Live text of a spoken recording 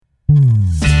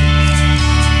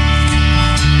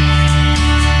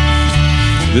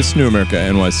This New America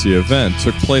NYC event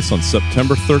took place on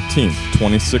September 13th,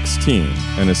 2016,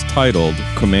 and is titled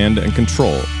Command and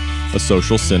Control, a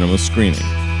social cinema screening,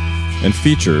 and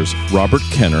features Robert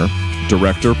Kenner,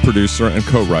 director, producer, and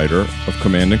co-writer of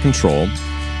Command and Control,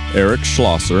 Eric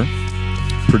Schlosser,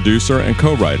 producer and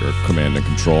co-writer, Command and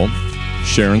Control,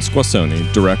 Sharon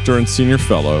Squassoni, Director and Senior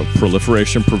Fellow,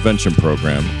 Proliferation Prevention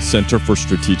Program, Center for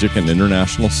Strategic and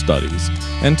International Studies,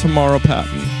 and Tamara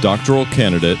Patton, Doctoral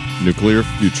Candidate, Nuclear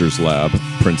Futures Lab,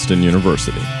 Princeton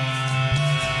University.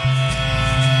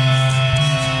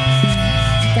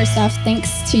 First off,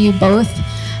 thanks to you both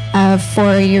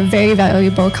for your very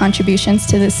valuable contributions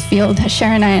to this field.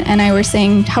 Sharon and I were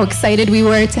saying how excited we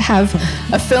were to have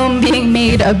a film being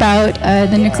made about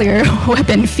the nuclear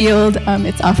weapon field.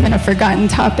 It's often a forgotten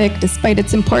topic despite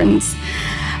its importance.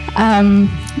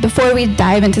 Before we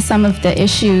dive into some of the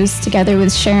issues together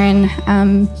with Sharon,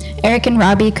 Eric and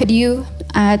Robbie, could you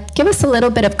give us a little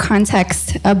bit of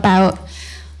context about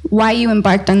why you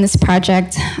embarked on this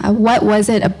project? What was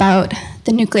it about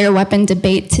the nuclear weapon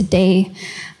debate today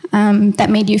that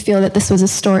made you feel that this was a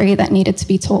story that needed to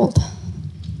be told?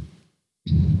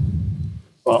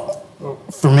 Well,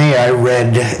 for me, I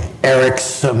read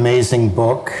Eric's amazing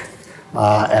book,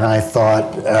 and I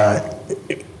thought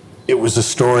it was a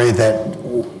story that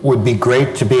would be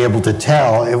great to be able to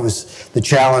tell. The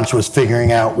challenge was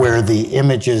figuring out where the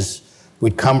images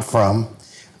would come from.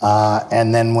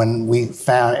 And then when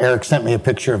Eric sent me a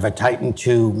picture of a Titan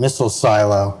II missile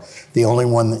silo, the only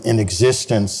one in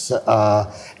existence,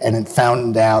 and it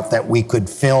found out that we could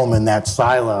film in that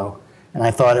silo. And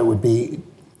I thought it would be,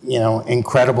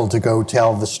 incredible to go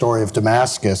tell the story of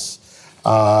Damascus.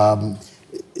 On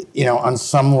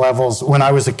some levels, when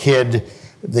I was a kid,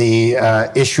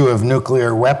 the issue of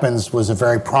nuclear weapons was a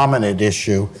very prominent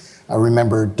issue. I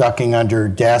remember ducking under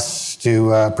desks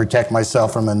to protect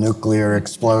myself from a nuclear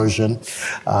explosion.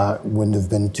 Wouldn't have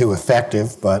been too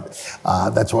effective, but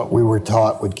that's what we were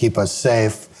taught would keep us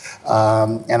safe.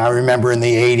 And I remember in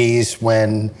the 80s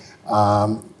when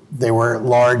there were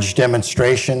large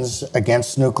demonstrations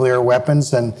against nuclear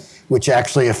weapons, and which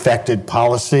actually affected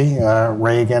policy.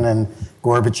 Reagan and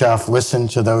Gorbachev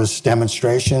listened to those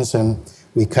demonstrations, and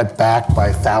we cut back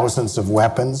by thousands of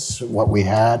weapons, what we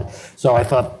had. So I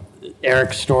thought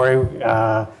Eric's story,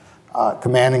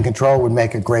 Command and Control, would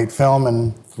make a great film,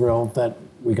 and thrilled that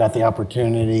we got the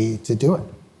opportunity to do it.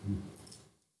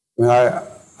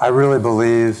 I really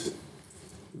believe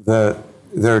that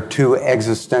there are two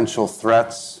existential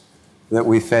threats that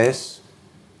we face,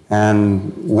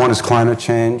 and one is climate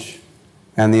change,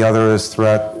 and the other is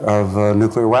threat of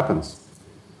nuclear weapons.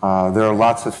 There are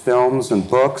lots of films and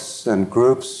books and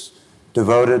groups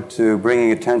devoted to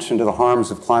bringing attention to the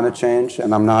harms of climate change,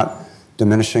 and I'm not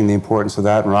diminishing the importance of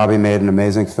that, and Robbie made an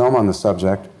amazing film on the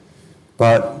subject.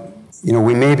 But,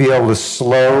 we may be able to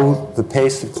slow the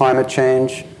pace of climate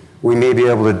change, we may be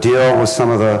able to deal with some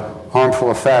of the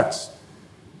harmful effects,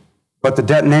 but the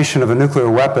detonation of a nuclear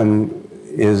weapon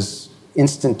is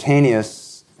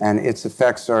instantaneous, and its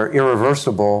effects are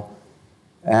irreversible.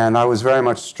 And I was very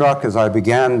much struck as I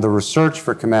began the research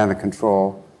for Command and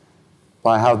Control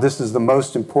by how this is the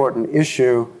most important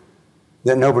issue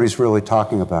that nobody's really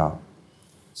talking about.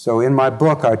 So in my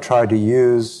book, I tried to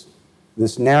use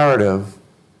this narrative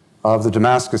of the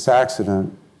Damascus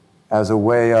accident as a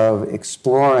way of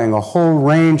exploring a whole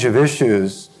range of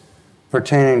issues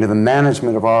pertaining to the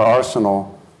management of our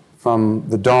arsenal from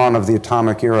the dawn of the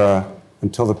atomic era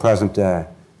until the present day.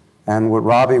 And what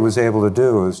Robbie was able to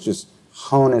do is just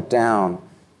hone it down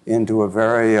into a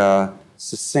very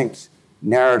succinct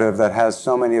narrative that has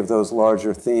so many of those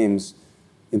larger themes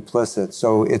implicit.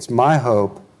 So it's my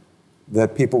hope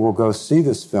that people will go see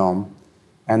this film,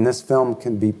 and this film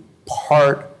can be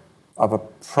part of a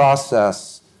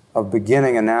process of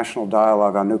beginning a national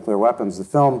dialogue on nuclear weapons. The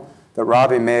film that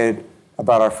Robbie made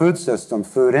about our food system,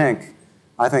 Food, Inc.,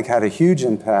 I think had a huge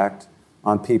impact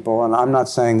on people, and I'm not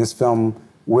saying this film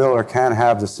will or can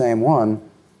have the same one,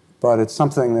 but it's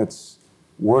something that's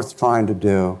worth trying to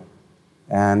do.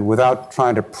 And without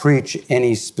trying to preach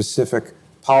any specific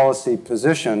policy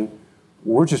position,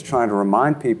 we're just trying to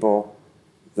remind people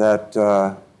that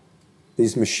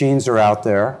these machines are out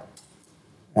there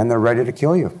and they're ready to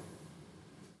kill you.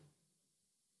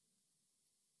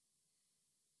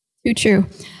 Too true.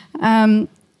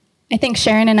 I think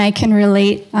Sharon and I can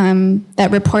relate that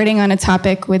reporting on a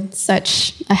topic with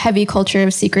such a heavy culture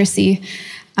of secrecy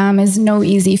is no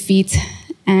easy feat.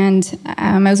 And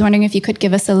I was wondering if you could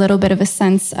give us a little bit of a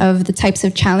sense of the types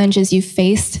of challenges you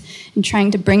faced in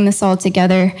trying to bring this all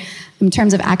together in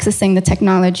terms of accessing the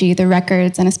technology, the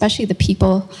records, and especially the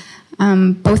people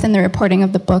both in the reporting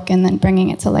of the book and then bringing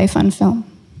it to life on film?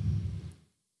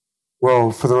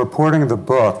 Well, for the reporting of the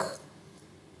book,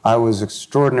 I was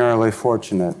extraordinarily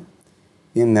fortunate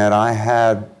in that I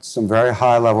had some very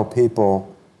high-level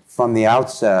people from the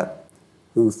outset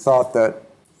who thought that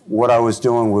what I was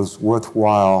doing was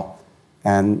worthwhile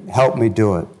and helped me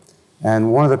do it.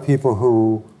 And one of the people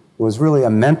who was really a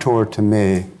mentor to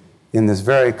me in this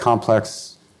very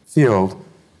complex field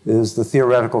is the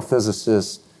theoretical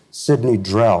physicist Sidney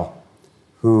Drell,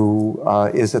 who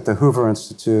is at the Hoover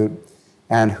Institute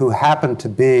and who happened to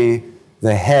be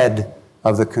the head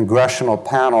of the Congressional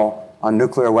Panel on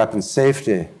Nuclear Weapons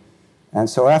Safety. And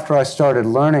so after I started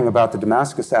learning about the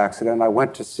Damascus accident, I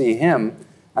went to see him,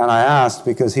 and I asked,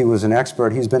 because he was an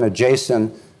expert, he's been a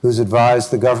JASON who's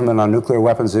advised the government on nuclear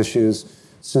weapons issues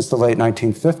since the late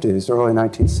 1950s, early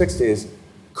 1960s,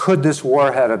 could this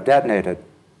warhead have detonated?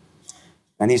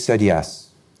 And he said yes.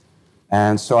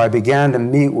 And so I began to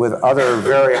meet with other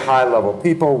very high-level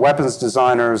people, weapons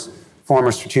designers,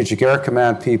 former Strategic Air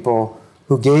Command people,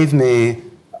 who gave me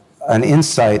an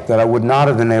insight that I would not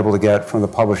have been able to get from the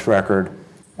published record.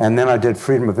 And then I did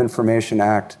Freedom of Information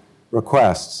Act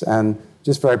requests. And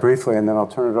just very briefly, and then I'll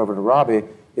turn it over to Robbie,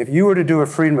 if you were to do a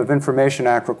Freedom of Information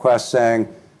Act request saying,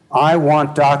 I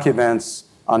want documents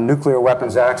on nuclear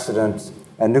weapons accidents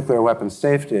and nuclear weapons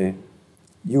safety,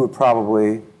 you would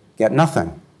probably get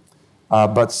nothing.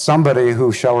 But somebody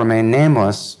who shall remain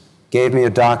nameless gave me a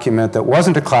document that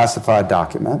wasn't a classified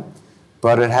document,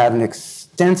 but it had an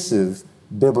extensive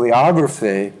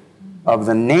bibliography of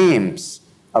the names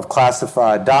of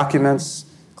classified documents,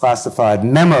 classified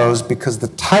memos, because the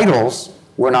titles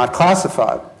were not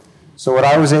classified. So what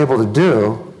I was able to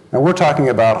do, and we're talking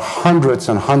about hundreds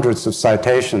and hundreds of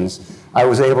citations, I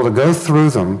was able to go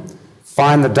through them,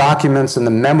 find the documents and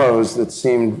the memos that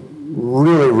seemed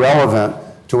really relevant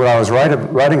to what I was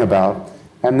writing about,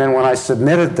 and then when I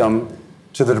submitted them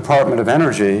to the Department of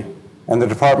Energy and the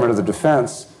Department of the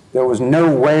Defense, there was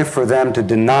no way for them to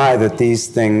deny that these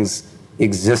things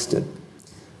existed.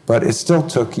 But it still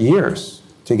took years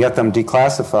to get them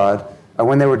declassified. And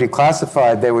when they were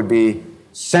declassified, they would be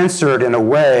censored in a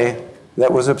way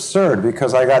that was absurd,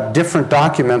 because I got different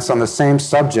documents on the same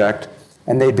subject,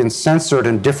 and they'd been censored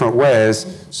in different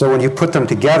ways. So when you put them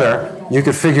together, you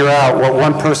could figure out what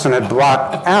one person had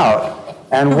blocked out.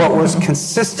 And what was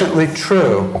consistently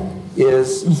true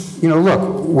is,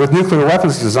 look, with nuclear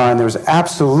weapons design, there's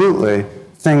absolutely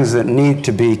things that need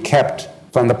to be kept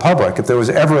from the public. If there was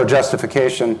ever a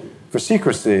justification for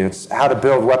secrecy, it's how to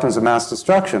build weapons of mass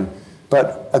destruction.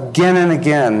 But again and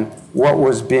again, what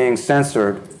was being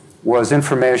censored was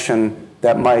information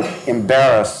that might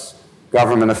embarrass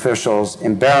government officials,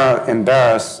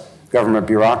 embarrass government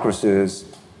bureaucracies,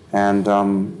 and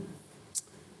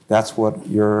that's what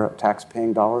your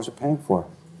tax-paying dollars are paying for.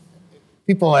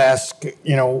 People ask,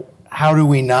 how do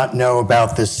we not know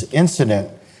about this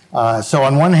incident? So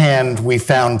on one hand, we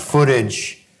found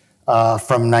footage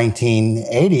from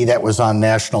 1980 that was on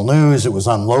national news, it was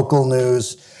on local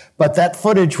news, but that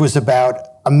footage was about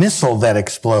a missile that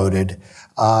exploded.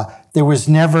 There was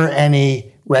never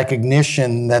any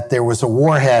recognition that there was a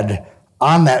warhead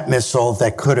on that missile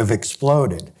that could have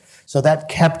exploded. So that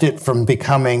kept it from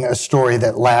becoming a story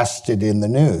that lasted in the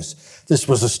news. This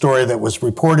was a story that was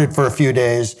reported for a few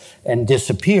days and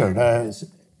disappeared. As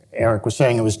Eric was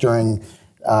saying, it was during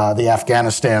the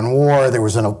Afghanistan war. There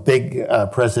was a big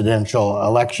presidential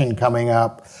election coming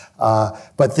up.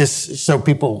 So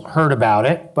people heard about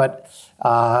it, but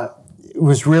it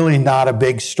was really not a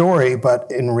big story.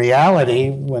 But in reality,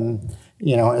 when,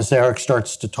 as Eric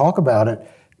starts to talk about it,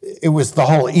 it was the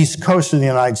whole East Coast of the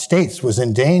United States was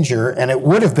in danger, and it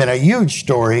would have been a huge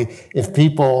story if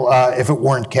if it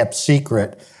weren't kept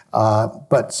secret.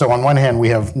 But so on one hand, we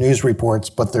have news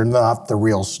reports, but they're not the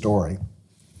real story.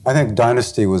 I think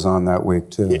Dynasty was on that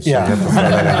week, too. So yeah.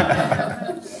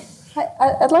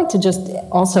 I'd like to just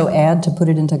also add, to put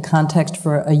it into context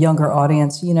for a younger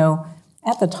audience,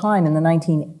 at the time in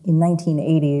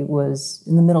 1980, it was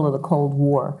in the middle of the Cold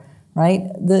War. Right?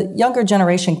 The younger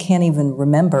generation can't even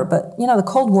remember, but the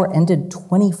Cold War ended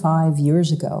 25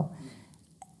 years ago.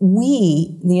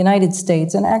 We, the United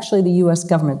States, and actually the U.S.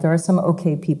 government, there are some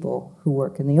okay people who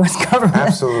work in the U.S. government.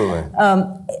 Absolutely.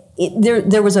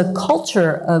 There was a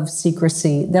culture of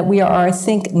secrecy that we are, I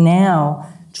think,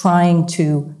 now trying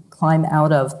to climb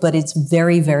out of, but it's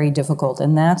very, very difficult,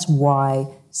 and that's why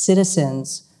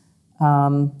citizens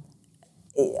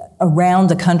around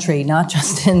the country, not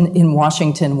just in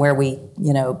Washington, where we,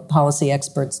 policy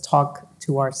experts talk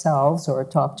to ourselves or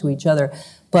talk to each other,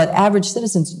 but average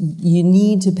citizens, you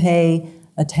need to pay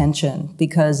attention,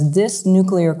 because this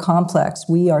nuclear complex,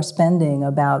 we are spending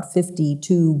about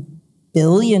 $52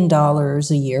 billion a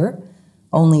year.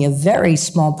 Only a very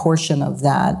small portion of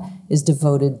that is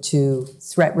devoted to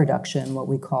threat reduction, what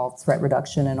we call threat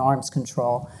reduction and arms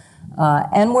control.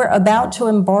 And we're about to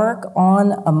embark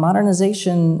on a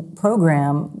modernization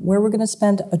program where we're going to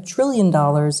spend $1 trillion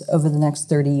over the next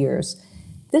 30 years.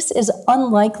 This is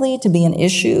unlikely to be an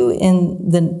issue in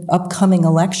the upcoming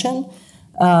election,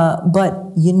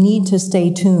 but you need to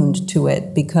stay tuned to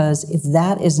it, because if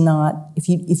that is not,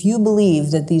 if you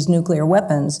believe that these nuclear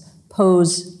weapons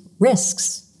pose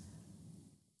risks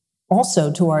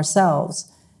also to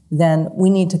ourselves, then we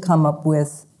need to come up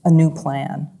with a new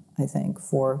plan, I think,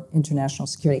 for international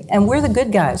security. And we're the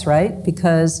good guys, right?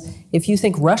 Because if you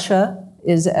think Russia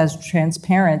is as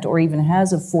transparent or even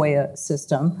has a FOIA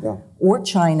system, or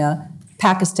China,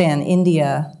 Pakistan,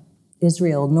 India,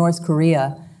 Israel, North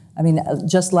Korea, I mean,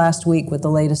 just last week with the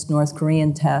latest North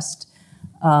Korean test,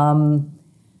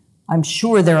 I'm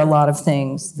sure there are a lot of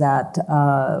things that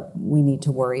we need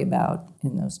to worry about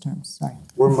in those terms. Sorry.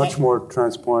 We're much more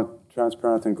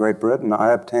transparent than Great Britain.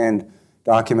 I obtained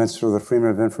documents through the Freedom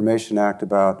of Information Act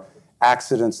about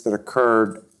accidents that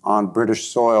occurred on British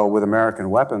soil with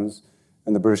American weapons,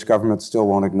 and the British government still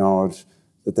won't acknowledge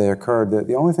that they occurred.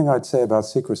 The only thing I'd say about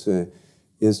secrecy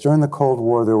is during the Cold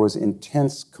War, there was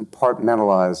intense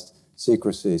compartmentalized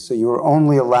secrecy. So you were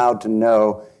only allowed to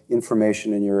know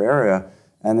information in your area.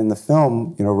 And in the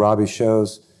film, Robbie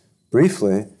shows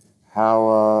briefly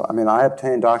how, I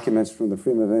obtained documents from the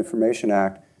Freedom of Information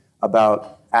Act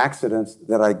about accidents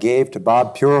that I gave to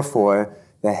Bob Purifoy,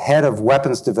 the head of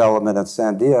weapons development at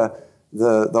Sandia,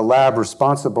 the lab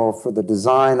responsible for the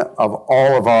design of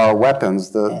all of our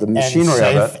weapons, the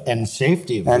machinery of it. And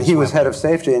safety of And he was weapons. head of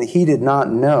safety, and he did not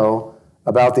know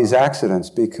about these accidents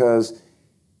because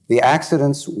the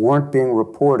accidents weren't being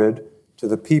reported to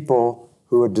the people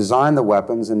who had designed the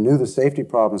weapons and knew the safety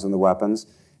problems in the weapons,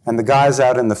 and the guys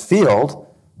out in the field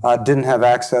didn't have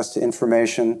access to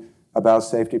information about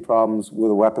safety problems with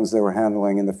the weapons they were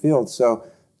handling in the field. So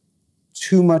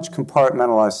too much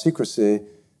compartmentalized secrecy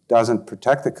doesn't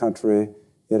protect the country,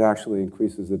 it actually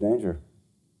increases the danger.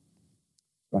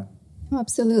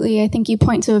 Absolutely. I think you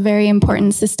point to a very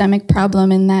important systemic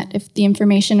problem in that if the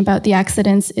information about the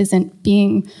accidents isn't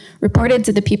being reported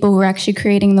to the people who are actually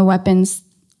creating the weapons,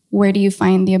 where do you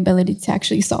find the ability to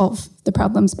actually solve the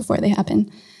problems before they happen?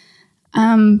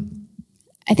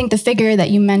 I think the figure that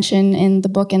you mention in the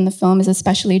book and the film is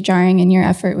especially jarring in your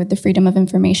effort with the Freedom of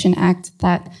Information Act,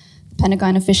 that the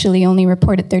Pentagon officially only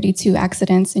reported 32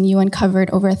 accidents and you uncovered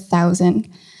over 1,000.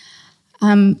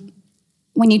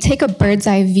 When you take a bird's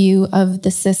eye view of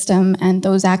the system and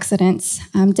those accidents,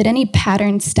 did any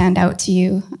patterns stand out to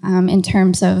you in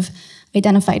terms of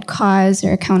identified cause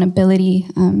or accountability?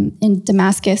 In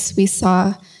Damascus, we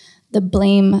saw the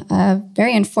blame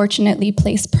very unfortunately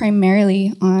placed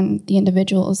primarily on the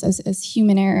individuals as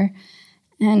human error.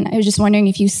 And I was just wondering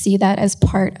if you see that as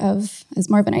more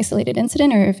of an isolated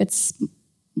incident, or if it's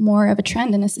more of a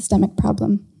trend and a systemic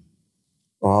problem.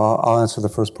 Well, I'll answer the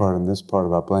first part, and this part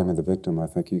about blaming the victim I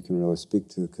think you can really speak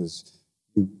to because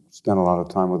you spent a lot of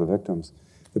time with the victims.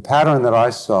 The pattern that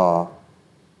I saw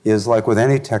is like with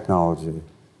any technology,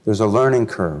 there's a learning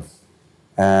curve.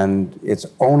 And it's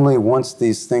only once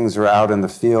these things are out in the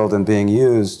field and being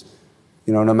used,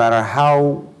 no matter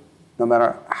how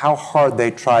hard they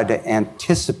tried to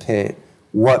anticipate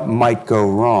what might go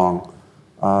wrong,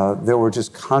 there were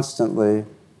just constantly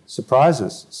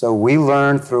surprises. So we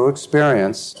learned through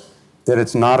experience that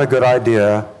it's not a good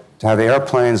idea to have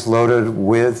airplanes loaded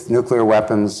with nuclear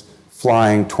weapons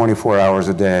flying 24 hours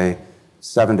a day,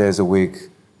 7 days a week,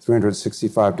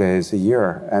 365 days a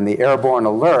year. And the airborne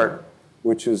alert,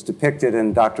 which was depicted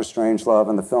in Dr. Strangelove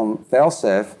and the film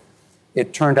Failsafe,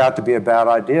 it turned out to be a bad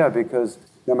idea because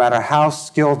no matter how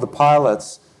skilled the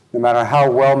pilots, no matter how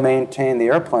well maintained the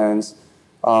airplanes,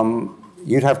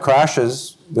 you'd have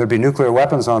crashes, there'd be nuclear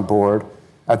weapons on board.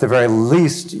 At the very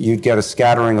least, you'd get a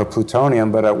scattering of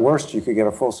plutonium, but at worst, you could get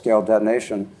a full-scale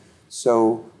detonation.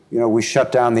 So, we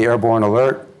shut down the airborne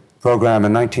alert program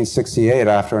in 1968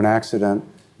 after an accident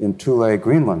in Thule,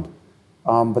 Greenland.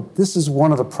 But this is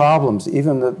one of the problems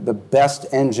even the best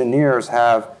engineers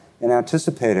have in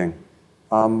anticipating.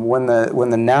 When the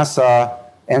NASA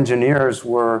engineers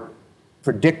were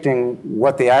predicting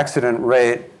what the accident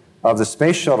rate of the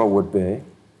space shuttle would be,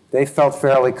 they felt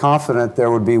fairly confident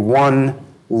there would be one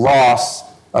loss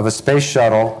of a space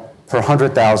shuttle per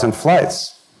 100,000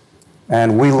 flights.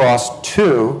 And we lost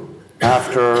 2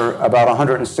 after about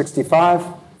 165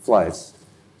 flights.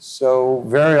 So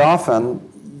very often,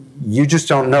 you just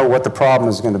don't know what the problem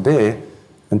is going to be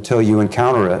until you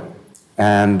encounter it.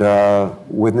 And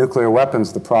with nuclear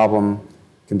weapons, the problem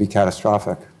can be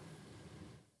catastrophic.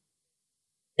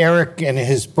 Eric, in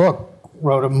his book,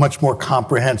 wrote a much more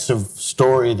comprehensive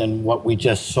story than what we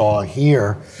just saw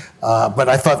here. But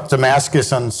I thought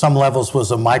Damascus, on some levels,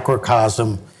 was a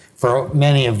microcosm for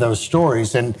many of those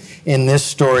stories. And in this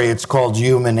story, it's called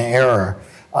Human Error.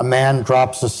 A man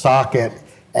drops a socket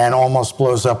and almost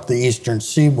blows up the eastern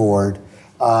seaboard.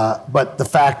 But the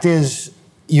fact is,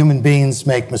 human beings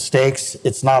make mistakes.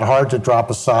 It's not hard to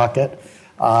drop a socket.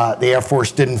 The Air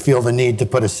Force didn't feel the need to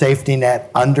put a safety net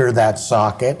under that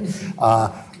socket.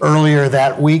 Earlier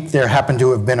that week, there happened to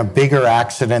have been a bigger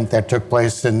accident that took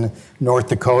place in North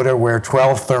Dakota where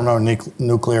 12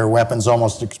 thermonuclear weapons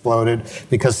almost exploded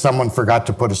because someone forgot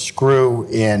to put a screw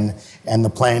in, and the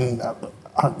plane,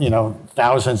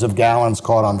 thousands of gallons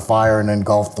caught on fire and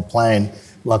engulfed the plane.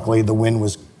 Luckily, the wind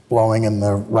was blowing in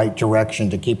the right direction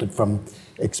to keep it from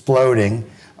exploding.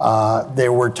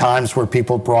 There were times where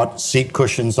people brought seat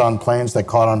cushions on planes that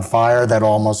caught on fire that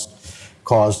almost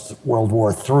caused World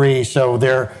War III. So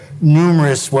there are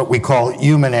numerous what we call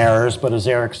human errors, but as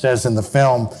Eric says in the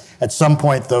film, at some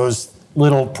point those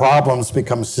little problems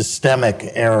become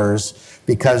systemic errors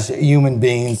because human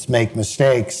beings make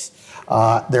mistakes.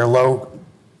 They're low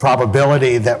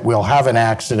probability that we'll have an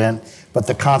accident, but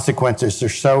the consequences are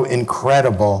so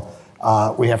incredible,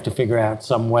 we have to figure out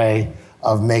some way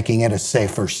of making it a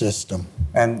safer system.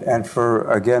 And for,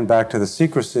 again, back to the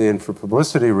secrecy and for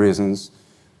publicity reasons,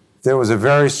 there was a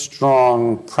very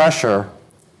strong pressure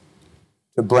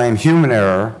to blame human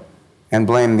error and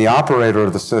blame the operator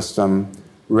of the system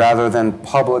rather than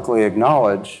publicly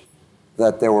acknowledge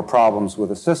that there were problems with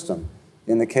the system.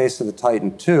 In the case of the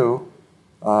Titan II,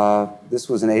 this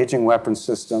was an aging weapon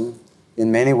system.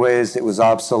 In many ways, it was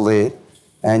obsolete.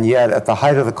 And yet, at the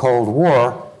height of the Cold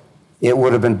War, it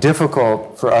would have been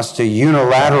difficult for us to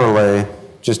unilaterally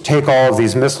just take all of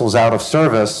these missiles out of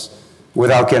service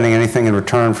without getting anything in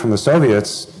return from the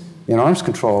Soviets in arms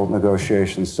control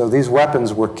negotiations. So these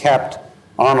weapons were kept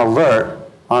on alert,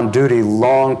 on duty,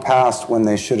 long past when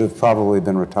they should have probably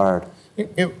been retired.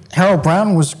 Harold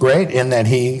Brown was great in that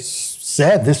he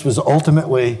said this was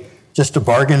ultimately just a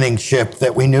bargaining chip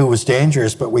that we knew was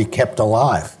dangerous, but we kept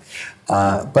alive.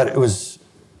 But it was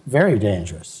very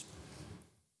dangerous.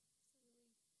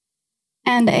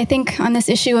 And I think on this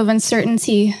issue of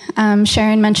uncertainty,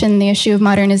 Sharon mentioned the issue of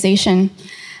modernization.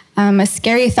 A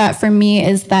scary thought for me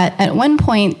is that at one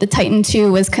point, the Titan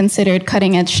II was considered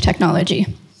cutting-edge technology.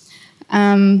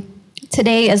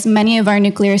 Today, as many of our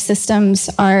nuclear systems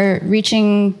are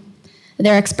reaching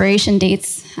their expiration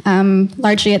dates,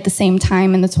 largely at the same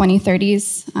time in the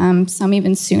 2030s, some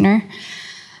even sooner,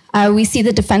 we see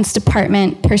the Defense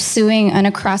Department pursuing an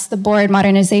across-the-board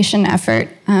modernization effort,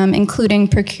 including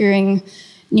procuring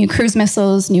new cruise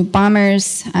missiles, new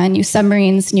bombers, new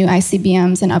submarines, new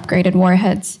ICBMs, and upgraded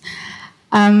warheads.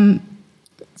 From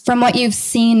what you've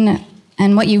seen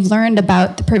and what you've learned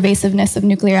about the pervasiveness of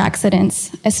nuclear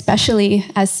accidents, especially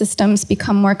as systems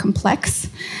become more complex,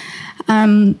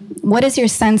 what is your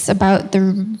sense about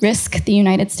the risk the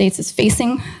United States is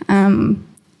facing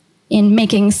in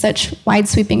making such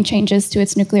wide-sweeping changes to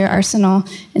its nuclear arsenal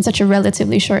in such a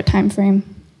relatively short time frame?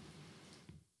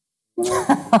 Do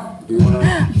you want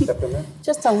to step in there?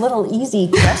 Just a little easy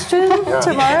question,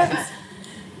 Tamara.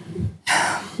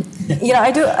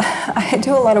 I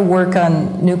do a lot of work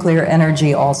on nuclear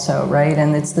energy also, right?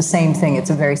 And it's the same thing. It's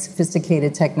a very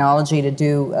sophisticated technology to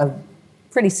do a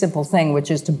pretty simple thing, which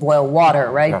is to boil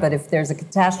water, right? Yeah. But if there's a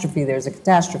catastrophe, there's a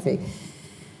catastrophe.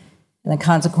 And the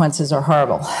consequences are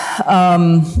horrible.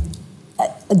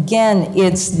 Again,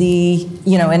 it's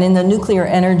and in the nuclear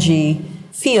energy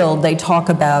field, they talk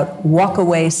about walk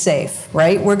away safe,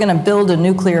 right? We're going to build a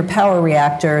nuclear power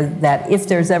reactor that if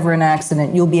there's ever an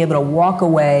accident, you'll be able to walk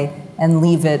away and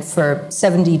leave it for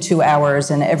 72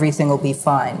 hours and everything will be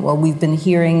fine. Well, we've been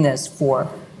hearing this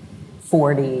for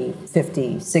 40,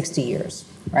 50, 60 years,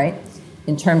 right?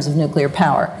 In terms of nuclear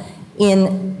power.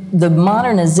 In the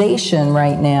modernization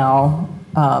right now,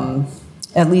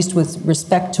 at least with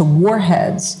respect to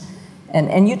warheads,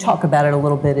 and you talk about it a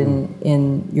little bit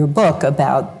in your book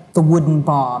about the wooden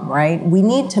bomb, right? We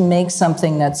need to make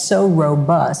something that's so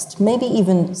robust, maybe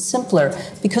even simpler,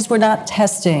 because we're not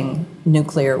testing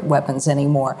nuclear weapons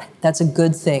anymore. That's a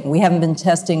good thing. We haven't been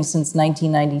testing since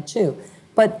 1992.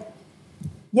 But,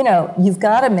 you've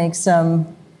got to make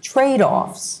some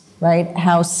trade-offs, right?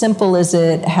 How simple is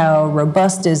it? How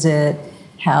robust is it?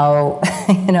 How,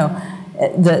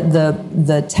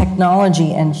 the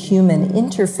technology and human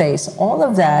interface, all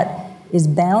of that is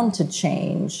bound to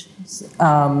change.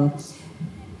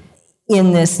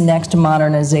 in this next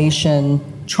modernization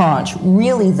tranche.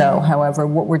 Really, though, however,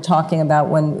 what we're talking about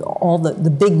when all the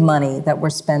big money that we're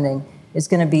spending is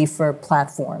going to be for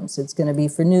platforms. It's going to be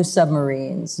for new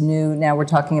submarines, now we're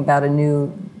talking about a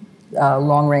new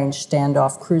long-range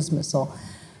standoff cruise missile.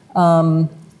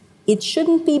 It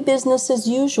shouldn't be business as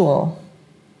usual.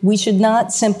 We should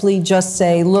not simply just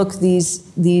say, look,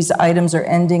 these items are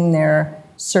ending their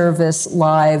service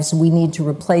lives, we need to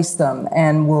replace them,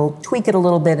 and we'll tweak it a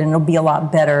little bit and it'll be a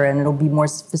lot better and it'll be more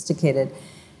sophisticated.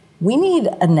 We need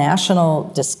a national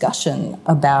discussion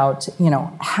about,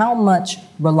 how much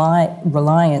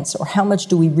reliance or how much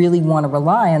do we really want to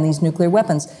rely on these nuclear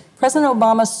weapons. President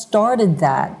Obama started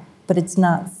that, but it's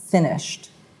not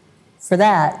finished. For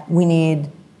that, we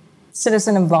need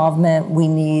citizen involvement, we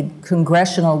need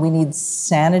we need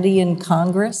sanity in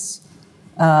Congress,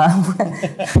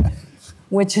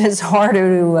 which is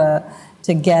harder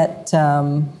to get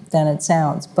than it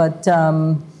sounds. But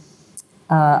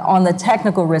on the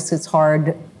technical risks, it's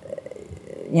hard.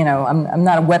 I'm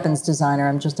not a weapons designer,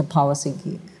 I'm just a policy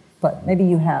geek. But maybe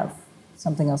you have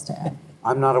something else to add.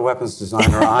 I'm not a weapons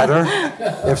designer either.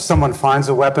 If someone finds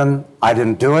a weapon, I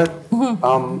didn't do it.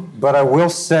 But I will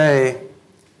say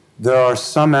there are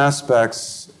some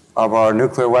aspects of our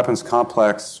nuclear weapons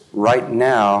complex right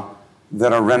now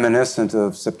that are reminiscent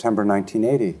of September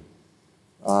 1980.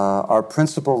 Our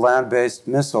principal land-based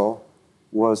missile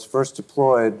was first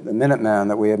deployed, the Minuteman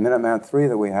Minuteman III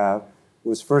that we have,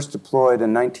 was first deployed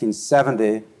in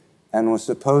 1970 and was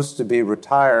supposed to be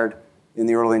retired in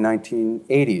the early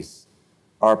 1980s.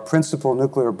 Our principal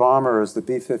nuclear bomber is the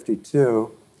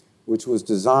B-52, which was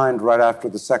designed right after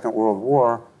the Second World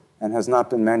War and has not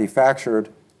been manufactured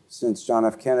since John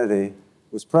F. Kennedy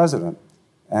was president.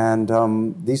 And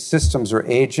these systems are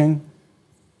aging.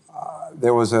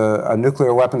 There was a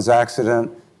nuclear weapons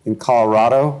accident in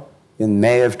Colorado in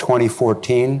May of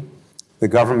 2014. The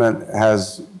government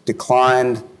has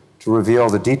declined to reveal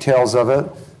the details of it,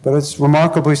 but it's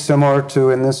remarkably similar to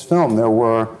in this film. There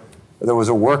was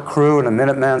a work crew in a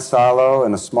Minuteman silo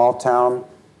in a small town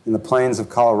in the plains of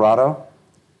Colorado.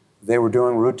 They were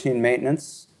doing routine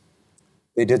maintenance.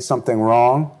 They did something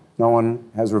wrong. No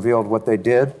one has revealed what they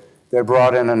did. They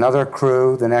brought in another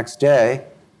crew the next day,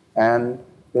 and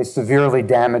they severely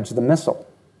damaged the missile,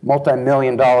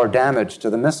 multi-million-dollar damage to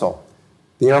the missile.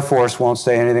 The Air Force won't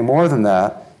say anything more than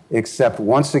that, except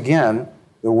once again,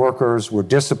 the workers were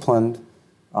disciplined.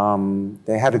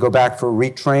 They had to go back for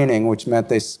retraining, which meant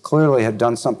they clearly had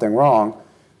done something wrong.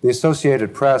 The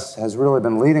Associated Press has really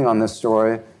been leading on this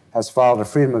story, has filed a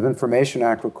Freedom of Information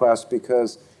Act request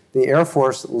because the Air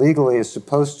Force legally is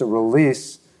supposed to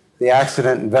release the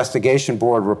Accident Investigation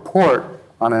Board report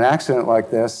on an accident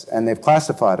like this, and they've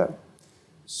classified it.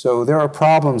 So there are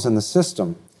problems in the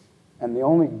system. And the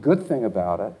only good thing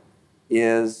about it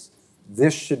is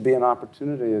this should be an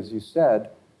opportunity, as you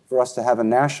said, for us to have a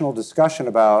national discussion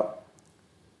about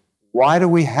why do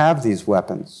we have these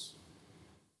weapons?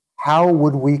 How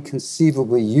would we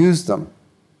conceivably use them?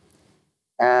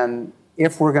 And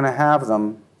if we're going to have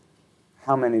them,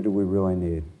 how many do we really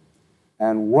need?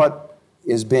 And what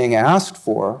is being asked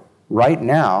for right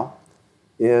now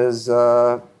is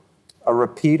a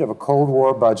repeat of a Cold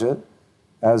War budget,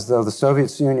 as though the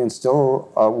Soviet Union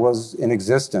still was in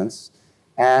existence,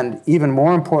 and even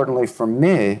more importantly for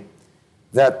me,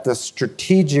 that the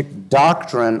strategic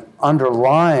doctrine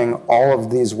underlying all of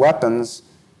these weapons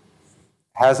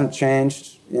hasn't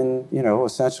changed in,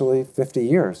 essentially 50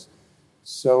 years.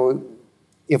 So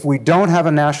if we don't have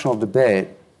a national debate,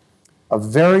 a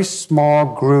very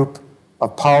small group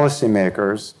of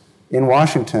policymakers in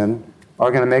Washington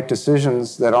are going to make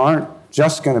decisions that aren't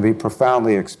just going to be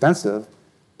profoundly expensive,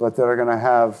 but that are going to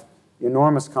have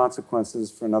enormous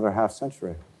consequences for another half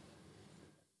century.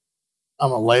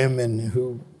 I'm a layman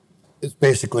who is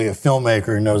basically a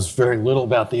filmmaker and knows very little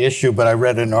about the issue, but I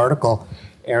read an article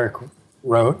Eric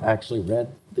wrote, actually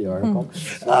read the article,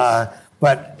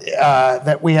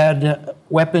 that we had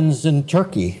weapons in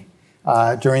Turkey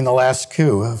during the last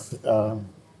coup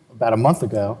about a month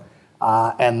ago,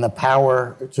 and the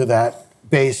power to that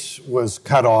base was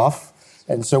cut off.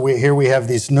 And so here we have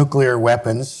these nuclear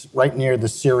weapons right near the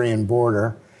Syrian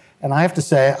border. And I have to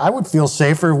say, I would feel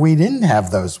safer if we didn't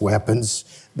have those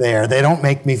weapons there. They don't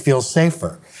make me feel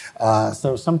safer.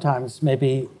 So sometimes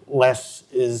maybe less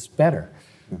is better.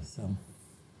 So.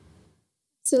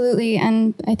 Absolutely,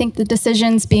 and I think the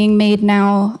decisions being made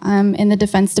now in the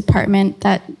Defense Department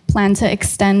that plan to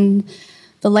extend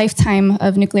the lifetime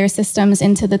of nuclear systems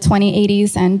into the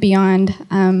 2080s and beyond,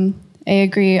 I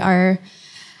agree, are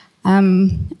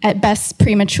at best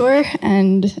premature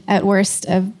and at worst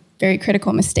very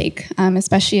critical mistake,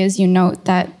 especially as you note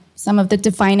that some of the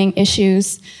defining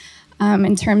issues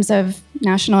in terms of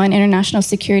national and international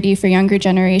security for younger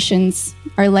generations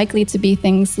are likely to be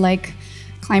things like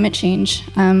climate change,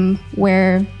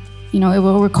 where it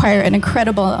will require an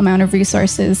incredible amount of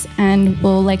resources and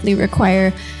will likely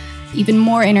require even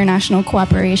more international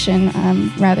cooperation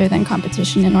rather than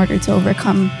competition in order to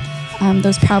overcome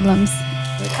those problems.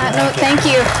 On that note, thank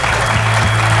you.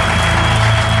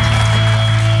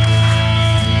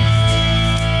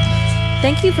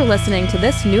 Thank you for listening to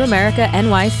this New America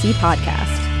NYC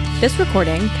podcast. This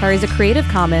recording carries a Creative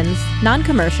Commons,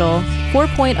 non-commercial,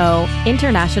 4.0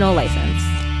 international license.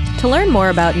 To learn more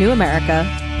about New America,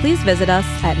 please visit us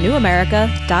at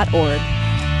newamerica.org.